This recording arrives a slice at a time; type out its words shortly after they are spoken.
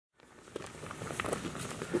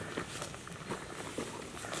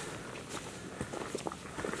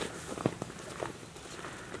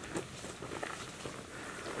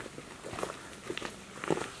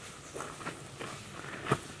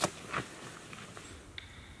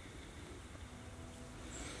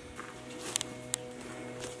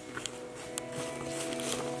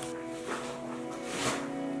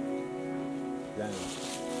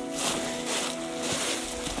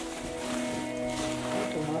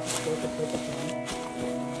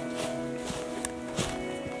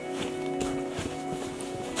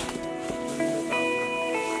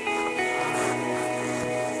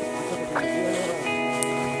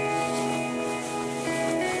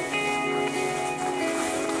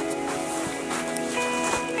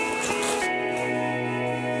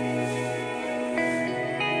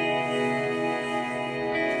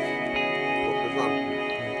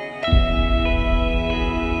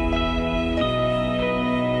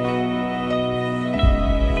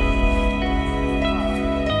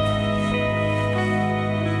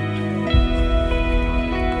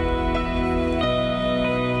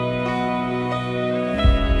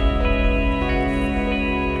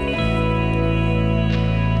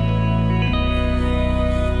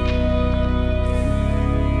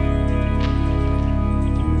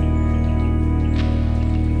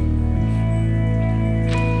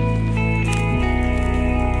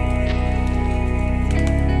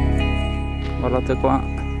Guardate qua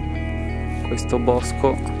questo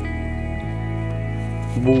bosco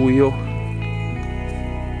buio,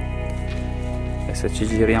 e se ci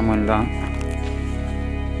giriamo in là,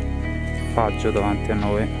 faggio davanti a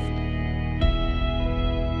noi,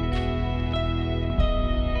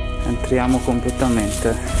 entriamo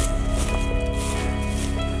completamente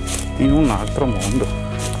in un altro mondo.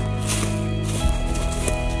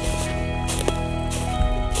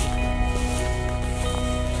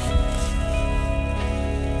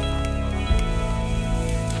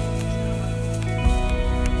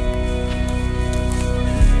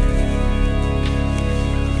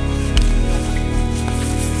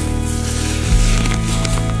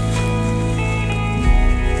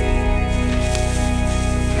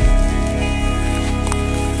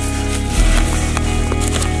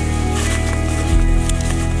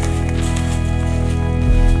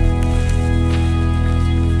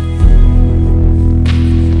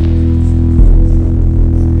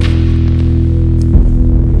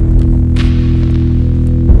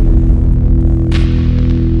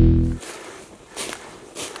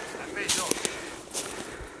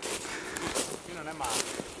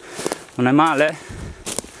 Non è male?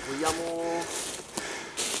 Vogliamo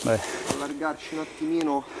allargarci un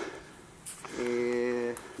attimino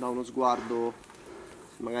e dare uno sguardo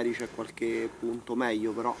se magari c'è qualche punto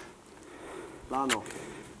meglio, però là no.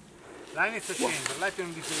 Là inizia a scendere, là è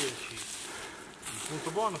pieno di pesci. Il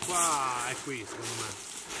punto buono qua è qui, secondo me.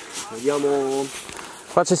 Vediamo.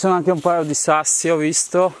 Qua ci sono anche un paio di sassi, ho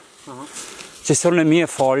visto. Ci sono le mie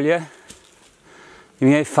foglie, i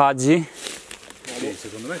miei faggi. Sì,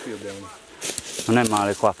 secondo me qui abbiamo. Non è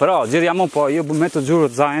male qua, però giriamo un po', io metto giù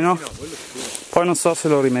lo zaino, poi non so se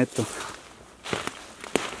lo rimetto.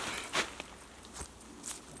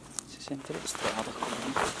 Si sente la strada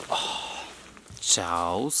comunque.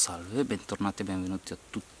 Ciao, salve, bentornati e benvenuti a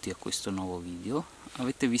tutti a questo nuovo video.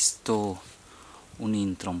 Avete visto un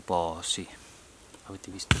intro un po', sì,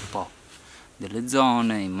 avete visto un po' delle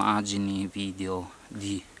zone, immagini, video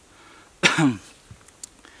di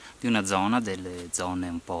una zona, delle zone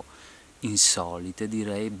un po' insolite,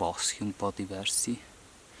 direi, boschi un po' diversi,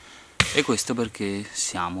 e questo perché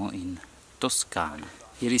siamo in Toscana.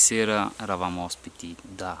 Ieri sera eravamo ospiti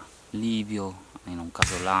da Livio in un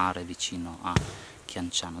casolare vicino a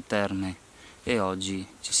Chianciano Terme e oggi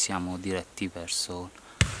ci siamo diretti verso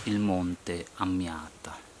il monte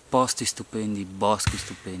Amiata. Posti stupendi, boschi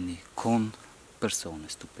stupendi, con persone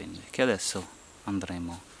stupende che adesso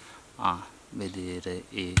andremo a vedere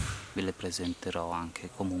e ve le presenterò anche.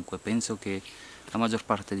 Comunque penso che la maggior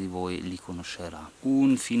parte di voi li conoscerà.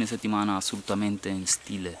 Un fine settimana assolutamente in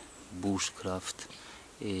stile Bushcraft,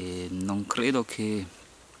 e non credo che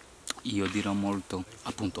io dirò molto,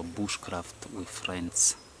 appunto, Bushcraft with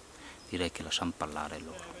friends. Direi che lasciamo parlare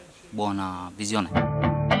loro. Buona visione.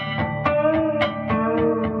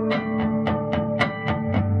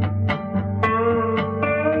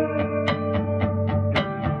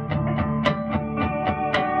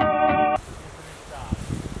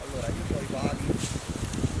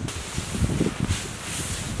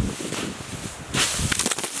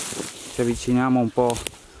 Ci avviciniamo un po'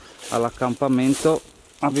 all'accampamento.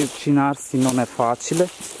 Avvicinarsi non è facile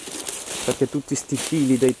perché tutti sti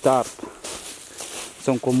fili dei tarp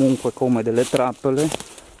sono comunque come delle trappole,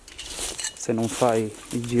 se non fai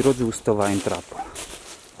il giro giusto vai in trappola.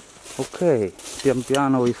 Ok, pian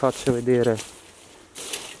piano vi faccio vedere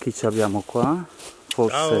chi ci abbiamo qua.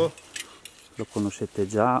 Forse ciao. Lo conoscete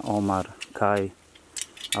già, Omar Kai,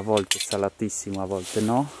 a volte salatissimo, a volte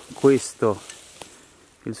no. Questo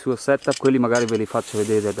il suo setup, quelli magari ve li faccio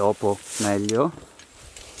vedere dopo meglio.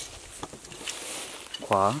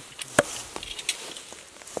 Qua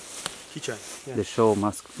chi c'è? The show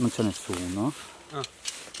must... non c'è nessuno.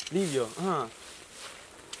 Livio,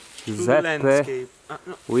 Giuseppe, no.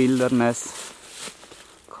 Wilderness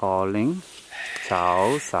Calling.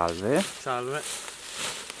 Ciao, salve. Salve.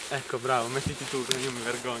 Ecco, bravo, mettiti tu che io mi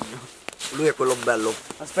vergogno. Lui è quello bello.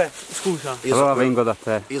 Aspetta, scusa. Allora vengo da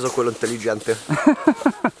te. Io sono quello intelligente.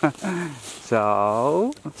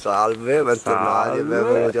 Ciao. Salve, bentornati e Salve.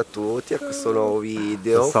 benvenuti a tutti a questo nuovo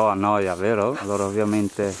video. Lo so, a noia, vero? Allora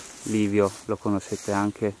ovviamente Livio lo conoscete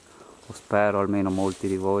anche, o spero almeno molti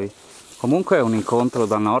di voi. Comunque è un incontro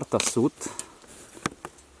da nord a sud.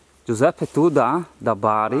 Giuseppe, tu da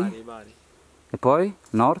Bari. Bari. E poi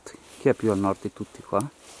nord? Chi è più al nord di tutti qua?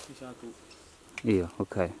 Chi sa tu? Io,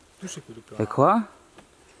 ok. Tu sei quello più E qua?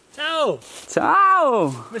 Ciao!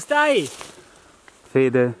 Ciao! Come stai?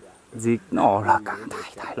 Fede, no,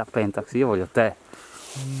 dai, la Pentax, io voglio te.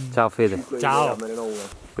 Ciao Fede. Ciao.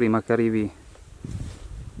 Prima che arrivi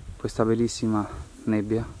questa bellissima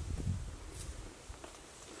nebbia,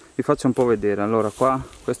 vi faccio un po' vedere. Allora qua,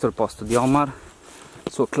 questo è il posto di Omar,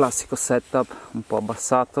 il suo classico setup, un po'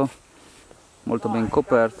 abbassato, molto ben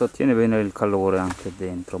coperto, tiene bene il calore anche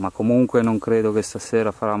dentro, ma comunque non credo che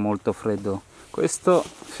stasera farà molto freddo. Questo,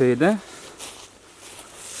 Fede,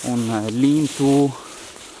 un lean-to,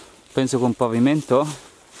 penso con pavimento,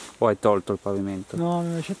 o hai tolto il pavimento? No,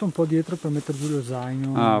 mi ho lasciato un po' dietro per mettere giù lo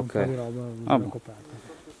zaino, Ah, un ok. po' di roba, Vabbè. coperta.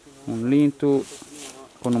 Un lean-to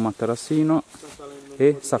con un materassino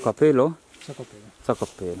e sacco a pelo? Sacco a pelo. Sacco a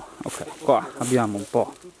pelo, ok. Qua abbiamo un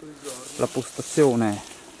po' la postazione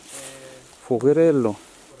fuocherello,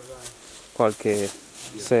 qualche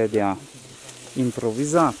sedia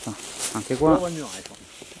improvvisata, anche qua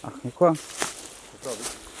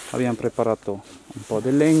abbiamo preparato un po'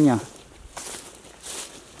 di legna.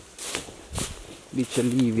 Dice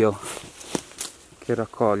Livio che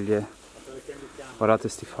raccoglie, guardate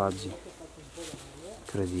sti faggi,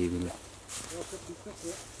 incredibile.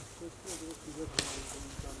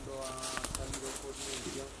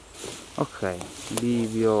 Ok,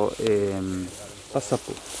 Livio e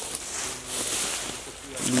passato.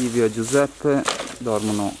 Livio e Giuseppe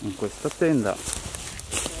dormono in questa tenda,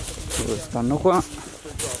 dove stanno qua,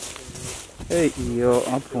 e io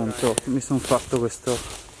appunto mi sono fatto questo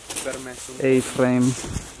A-frame.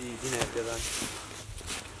 Di nebbia,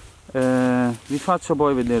 dai. Vi faccio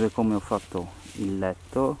poi vedere come ho fatto il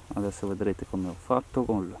letto. Adesso vedrete come ho fatto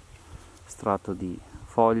con il strato di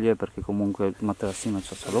foglie, perché comunque il materassino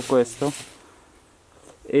c'è solo questo.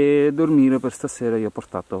 E dormire per stasera io ho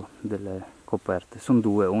portato delle coperte, sono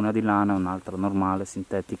due, una di lana e un'altra normale,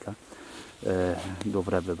 sintetica.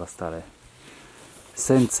 Dovrebbe bastare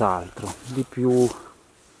senz'altro, di più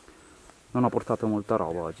non ho portato molta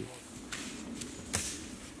roba oggi.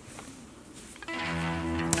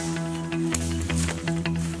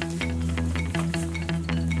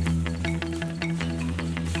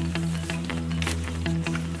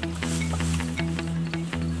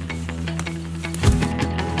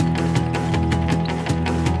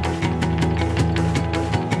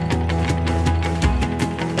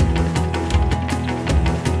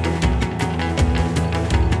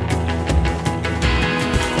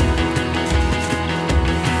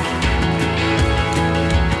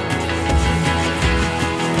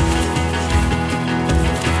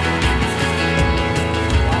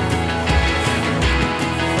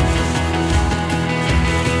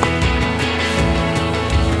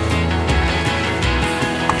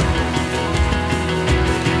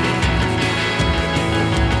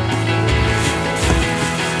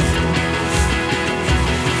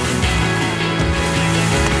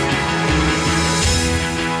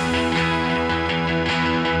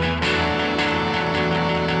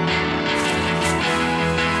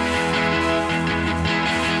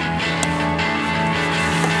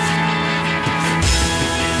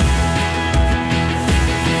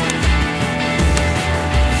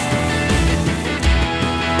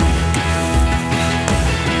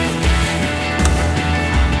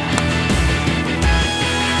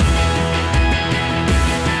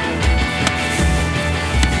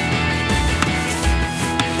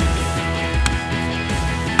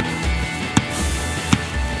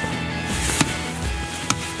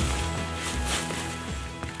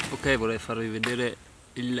 Ok, vorrei farvi vedere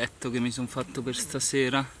il letto che mi sono fatto per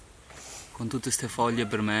stasera con tutte queste foglie.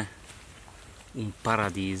 Per me un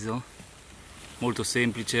paradiso, molto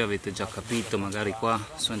semplice, avete già capito, magari qua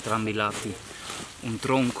su entrambi i lati un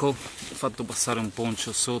tronco, ho fatto passare un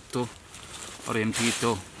poncio sotto, ho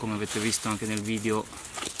riempito, come avete visto anche nel video,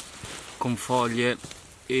 con foglie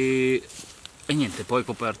e niente, poi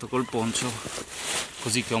coperto col poncio,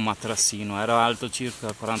 così che ho un materassino. Era alto circa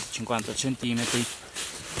 40-50 cm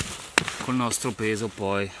col nostro peso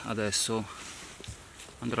poi adesso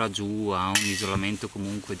andrà giù a un isolamento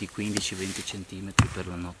comunque di 15-20 cm per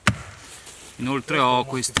la notte. Inoltre ho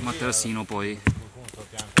questo materassino poi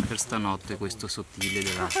per stanotte, questo sottile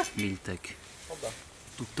della Miltech,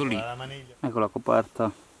 tutto lì. Ecco la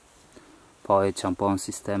coperta, poi c'è un po' un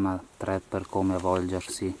sistema 3 per come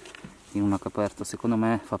avvolgersi in una coperta. Secondo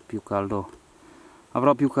me fa più caldo,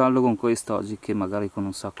 avrò più caldo con questo oggi che magari con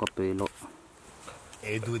un sacco a pelo.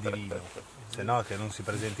 E 2 di vino, se no che non si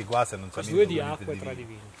presenti qua se non c'è 2 di acqua e 3 di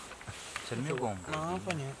vino. C'è il mio gombo. No, non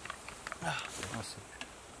fa niente. Ah, sì.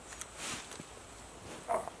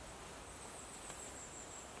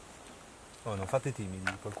 Oh, non fate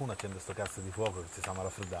timidi, qualcuno accende sto cazzo di fuoco che ci stiamo alla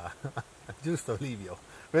raffreddare. Giusto Livio?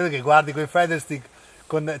 Vedo che guardi quei feather stick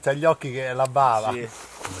con c'ha gli occhi che la bava. Sì.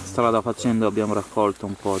 Strada facendo abbiamo raccolto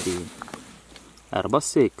un po' di erba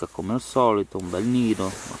secca come al solito, un bel nido,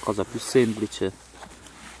 una cosa più semplice.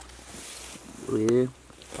 E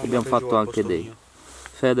abbiamo fatto anche dei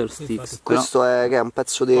feather sticks. Questo è che è un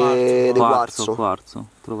pezzo di quarzo. Quarzo,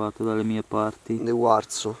 trovato dalle mie parti. Di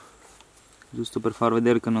quarzo. Giusto per far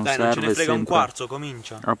vedere che non serve non ce ne frega sempre. Un quarzo,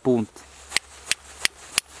 comincia. Appunto.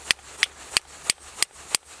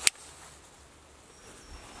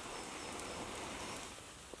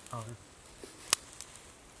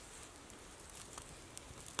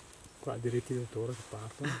 Qua diritti d'autore che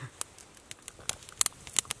partono.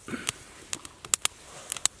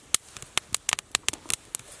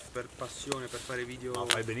 Per passione, per fare video. No,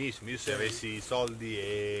 fai benissimo, io se avessi soldi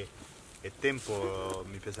e tempo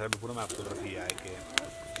mi piacerebbe pure una fotografia, è che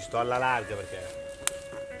ci sto alla larga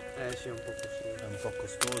perché Sì, è un po' così. è un po'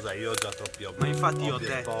 costosa, io ho già troppi hobby. Ma infatti io ho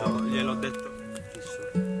detto, gliel'ho detto fisso.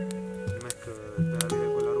 Il Mac per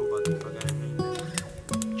avere quella roba devi pagare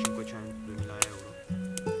 1.500-2.000 euro.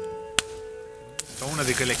 Sono una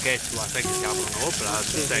di quelle quechua, sai che si aprono, opla,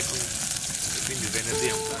 secco. Sì. E quindi il venerdì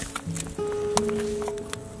è un pezzo.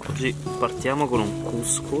 Oggi partiamo con un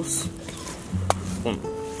couscous con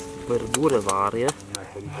verdure varie.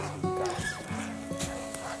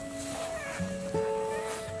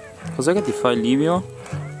 Cos'è che ti fai Livio?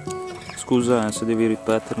 Scusa se devi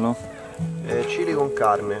ripeterlo. Chili con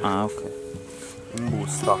carne. Ah, ok. In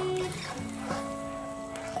busta.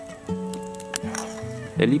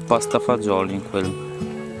 E lì pasta fagioli in quel.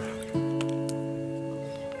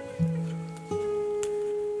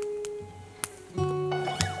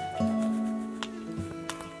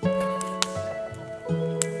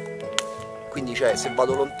 Quindi cioè se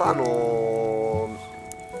vado lontano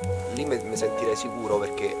lì mi sentirei sicuro,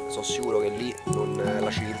 perché sono sicuro che lì la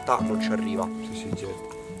civiltà non ci arriva. Sì, certo.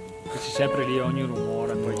 Sei sempre lì ogni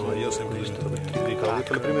rumore. Poi No, io ho sempre visto, ti dico, ho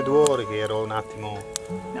avuto le prime 2 ore che ero un attimo.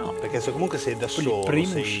 No, Perché se comunque sei da solo,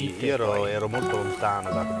 io ero molto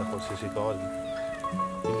lontano da qualsiasi cosa.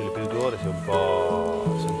 Quindi le prime 2 ore sei un po'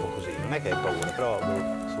 così. Non è che hai paura, però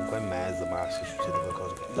sono qua in mezzo, ma se succede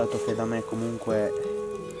qualcosa che. Dato che da me comunque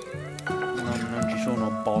non ci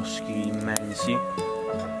sono boschi immensi,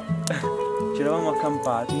 ci eravamo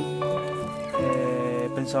accampati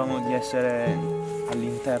e pensavamo di essere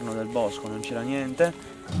all'interno del bosco, non c'era niente.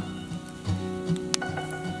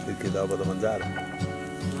 Perché dopo da mangiare?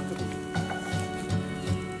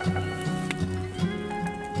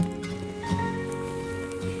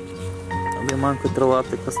 Abbiamo anche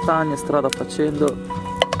trovato castagne strada facendo.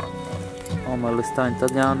 Omar le sta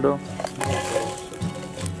intagliando.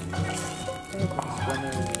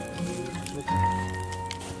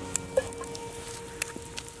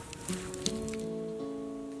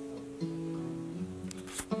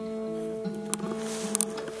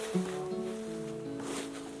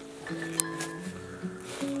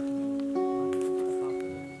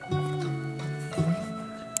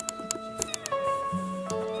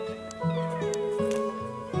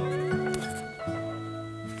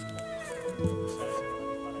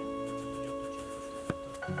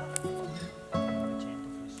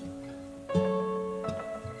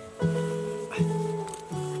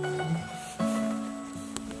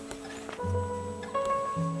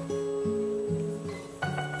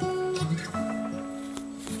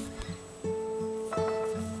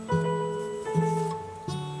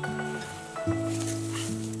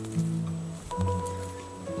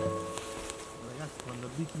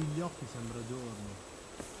 Chiudi gli occhi sembra giorno.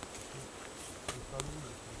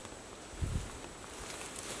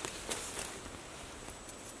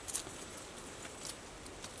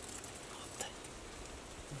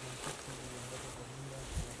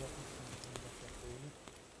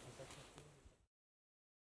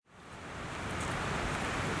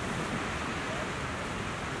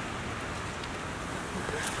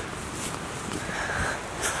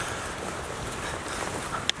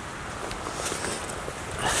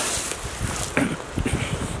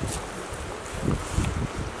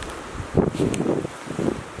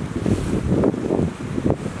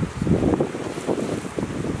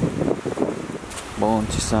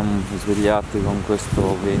 ci siamo svegliati con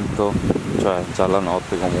questo vento, cioè già la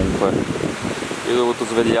notte comunque. Io ho dovuto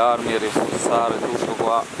svegliarmi e riforzare tutto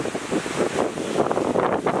qua.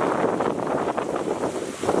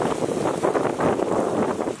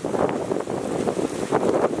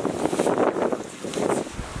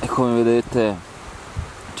 E come vedete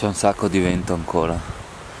c'è un sacco di vento ancora.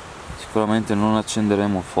 Sicuramente non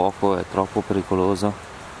accenderemo il fuoco, è troppo pericoloso,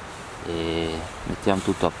 e mettiamo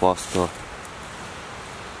tutto a posto,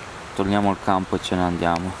 togliamo il campo e ce ne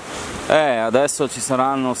andiamo. Adesso ci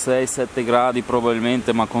saranno 6-7 gradi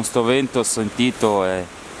probabilmente, ma con sto vento ho sentito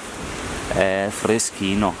è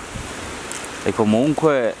freschino, e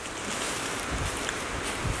comunque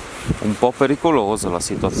un po' pericolosa la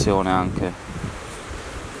situazione, anche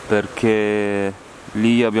perché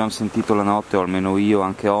lì abbiamo sentito la notte, o almeno io,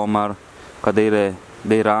 anche Omar, cadere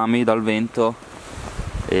dei rami dal vento,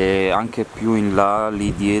 e anche più in là,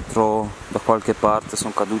 lì dietro, da qualche parte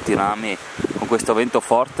sono caduti rami con questo vento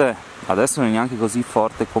forte. Adesso non è neanche così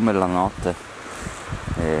forte come la notte.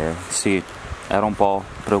 Sì, ero un po'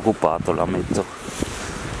 preoccupato, l'ammetto.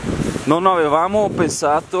 Non avevamo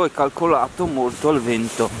pensato e calcolato molto al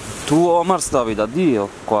vento. Tu, Omar, stavi da Dio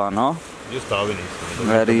qua, no? Io stavo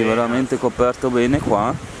benissimo. Eri veramente coperto bene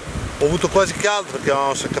qua. Ho avuto quasi caldo perché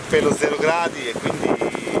avevamo il cappello 0 gradi e quindi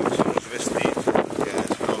mi sono svestito perché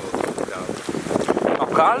sennò avevo troppo caldo. No,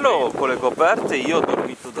 caldo con le coperte io ho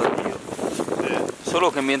dormito da Dio. Solo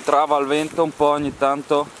che mi entrava il vento un po' ogni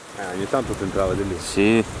tanto. Ogni tanto ti entrava di lì.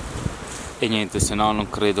 Sì. E niente, se no non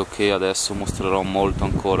credo che adesso mostrerò molto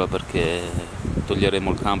ancora, perché toglieremo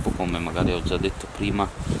il campo come magari ho già detto prima,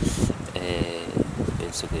 e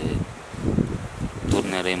penso che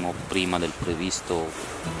torneremo prima del previsto.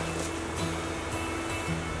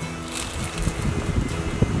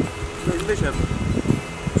 No, invece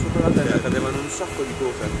sopra la terra cadevano un sacco di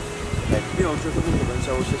cose. Io a un certo punto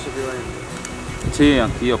pensavo stesse piovendo. Sì,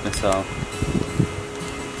 anch'io pensavo.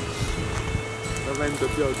 Vento e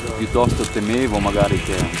pioggia. Piuttosto temevo magari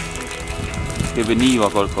che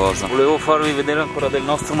veniva qualcosa. Volevo farvi vedere ancora del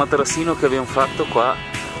nostro materassino che abbiamo fatto qua.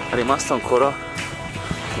 È rimasto ancora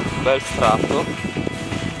un bel strato.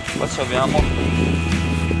 Qua abbiamo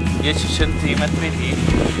 10 cm di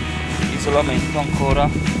isolamento ancora,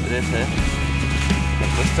 vedete? E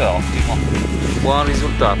questo è ottimo. Buon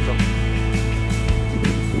risultato.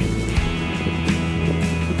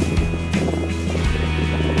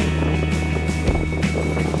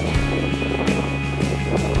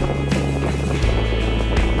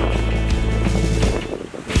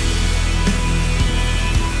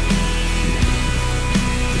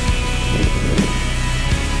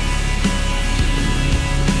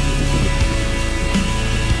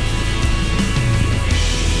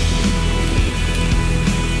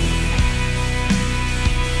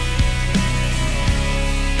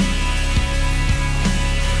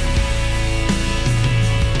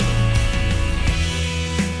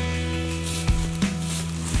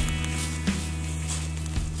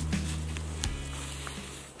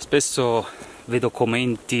 Spesso vedo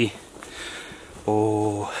commenti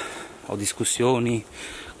o discussioni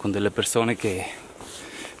con delle persone che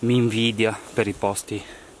mi invidia per i posti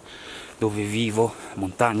dove vivo,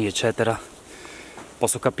 montagne eccetera.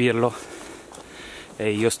 Posso capirlo,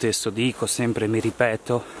 e io stesso dico sempre, mi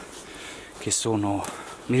ripeto, che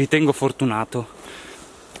mi ritengo fortunato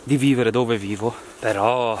di vivere dove vivo,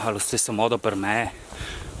 però allo stesso modo per me,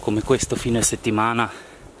 come questo fine settimana,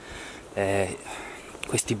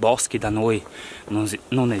 questi boschi da noi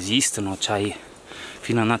non esistono. C'hai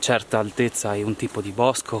fino a una certa altezza hai un tipo di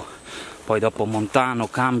bosco, poi dopo montano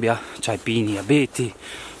cambia, c'hai pini, abeti,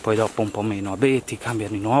 poi dopo un po' meno abeti, cambia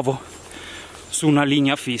di nuovo, su una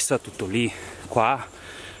linea fissa tutto lì. Qua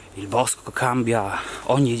il bosco cambia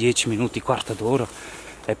ogni 10 minuti, quarto d'ora,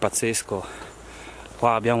 è pazzesco.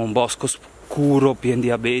 Qua abbiamo un bosco scuro, pieno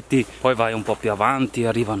di abeti, poi vai un po' più avanti,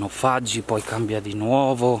 arrivano faggi, poi cambia di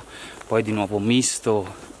nuovo, poi di nuovo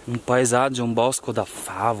misto, un paesaggio, un bosco da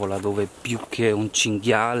favola, dove più che un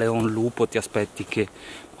cinghiale o un lupo ti aspetti che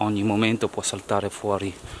ogni momento può saltare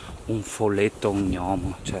fuori un folletto o un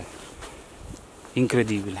gnomo, cioè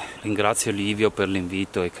incredibile. Ringrazio Livio per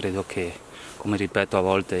l'invito, e credo che, come ripeto, a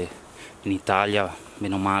volte in Italia,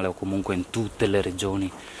 meno male, o comunque in tutte le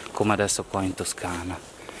regioni, come adesso qua in Toscana,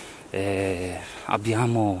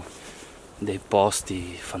 abbiamo dei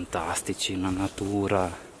posti fantastici, una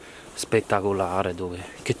natura spettacolare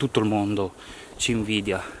che tutto il mondo ci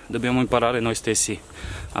invidia. Dobbiamo imparare noi stessi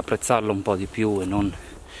a apprezzarlo un po' di più e non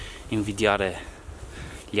invidiare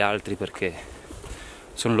gli altri, perché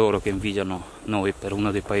sono loro che invidiano noi per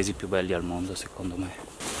uno dei paesi più belli al mondo, secondo me.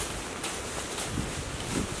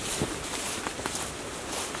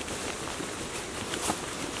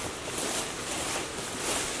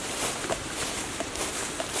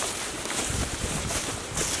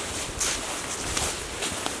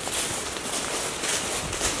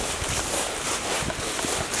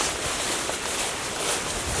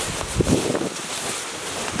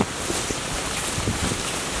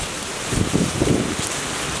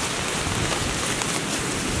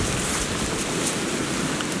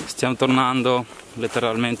 Stiamo tornando,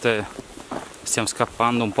 letteralmente stiamo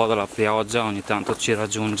scappando un po' dalla pioggia, ogni tanto ci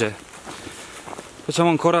raggiunge. Facciamo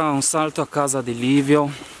ancora un salto a casa di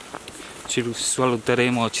Livio, ci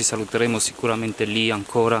saluteremo sicuramente lì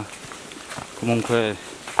ancora. Comunque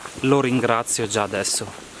lo ringrazio già adesso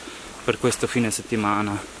per questo fine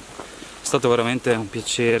settimana. È stato veramente un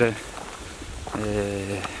piacere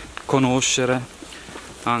conoscere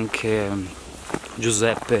anche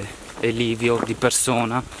Giuseppe e Livio di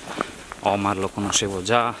persona. Omar lo conoscevo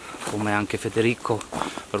già, come anche Federico,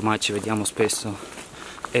 ormai ci vediamo spesso,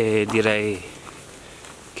 e direi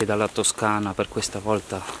che dalla Toscana per questa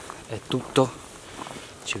volta è tutto.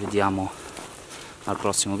 Ci vediamo al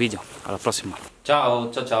prossimo video, alla prossima.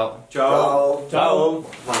 Ciao, ciao, ciao. Ciao. Ciao.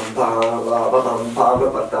 Pam pam, pam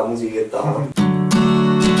pam, parte la musichetta.